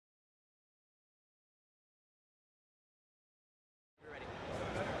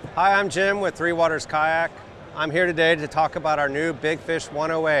Hi, I'm Jim with Three Waters Kayak. I'm here today to talk about our new Big Fish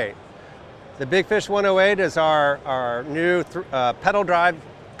 108. The Big Fish 108 is our new pedal drive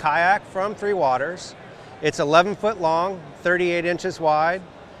kayak from Three Waters. It's 11 foot long, 38 inches wide,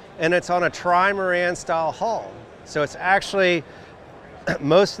 and it's on a trimaran style hull. So it's actually,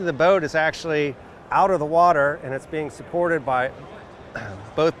 most of the boat is actually out of the water, and it's being supported by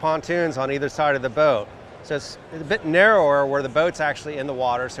both pontoons on either side of the boat. So it's a bit narrower where the boat's actually in the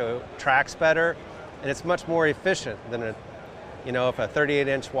water, so it tracks better, and it's much more efficient than if a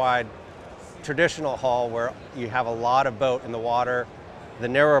 38-inch wide traditional hull where you have a lot of boat in the water. The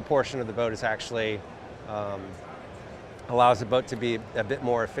narrower portion of the boat is actually allows the boat to be a bit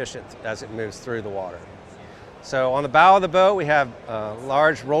more efficient as it moves through the water. So on the bow of the boat, we have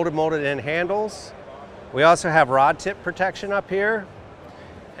large rolled molded in handles. We also have rod tip protection up here,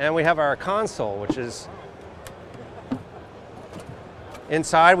 and we have our console, which is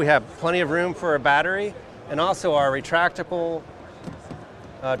inside. We have plenty of room for a battery, and also our retractable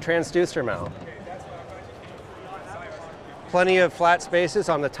transducer mount. Plenty of flat spaces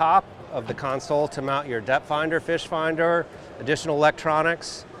on the top of the console to mount your depth finder, fish finder, additional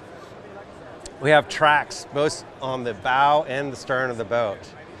electronics. We have tracks both on the bow and the stern of the boat.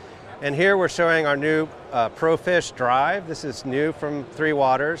 And here we're showing our new ProFish drive. This is new from Three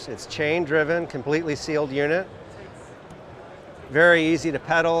Waters. It's chain driven, completely sealed unit. Very easy to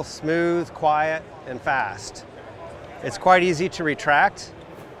pedal, smooth, quiet, and fast. It's quite easy to retract.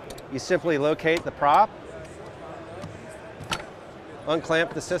 You simply locate the prop,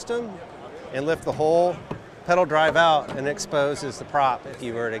 unclamp the system, and lift the whole pedal drive out, and it exposes the prop if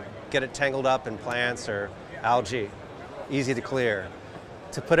you were to get it tangled up in plants or algae. Easy to clear.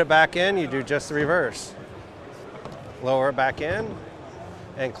 To put it back in, you do just the reverse. Lower it back in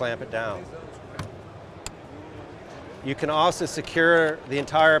and clamp it down. You can also secure the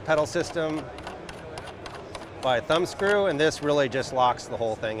entire pedal system by a thumb screw, and this really just locks the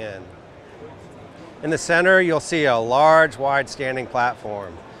whole thing in. In the center, you'll see a large, wide standing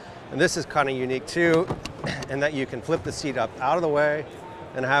platform. And this is kind of unique too, in that you can flip the seat up out of the way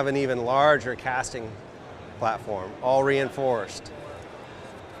and have an even larger casting platform, all reinforced.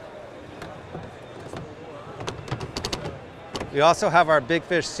 We also have our Big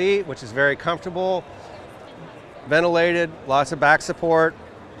Fish seat, which is very comfortable, ventilated, lots of back support,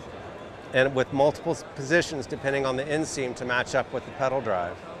 and with multiple positions depending on the inseam to match up with the pedal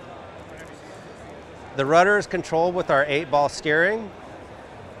drive. The rudder is controlled with our 8-ball steering.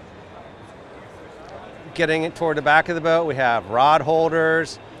 Getting it toward the back of the boat, we have rod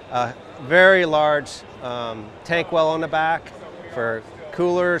holders, a very large tank well on the back for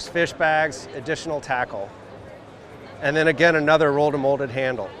coolers, fish bags, additional tackle. And then again, another rolled and molded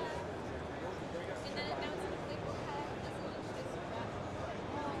handle.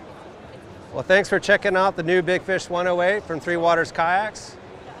 Well, thanks for checking out the new Big Fish 108 from Three Waters Kayaks.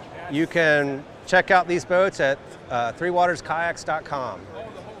 You can check out these boats at threewaterskayaks.com.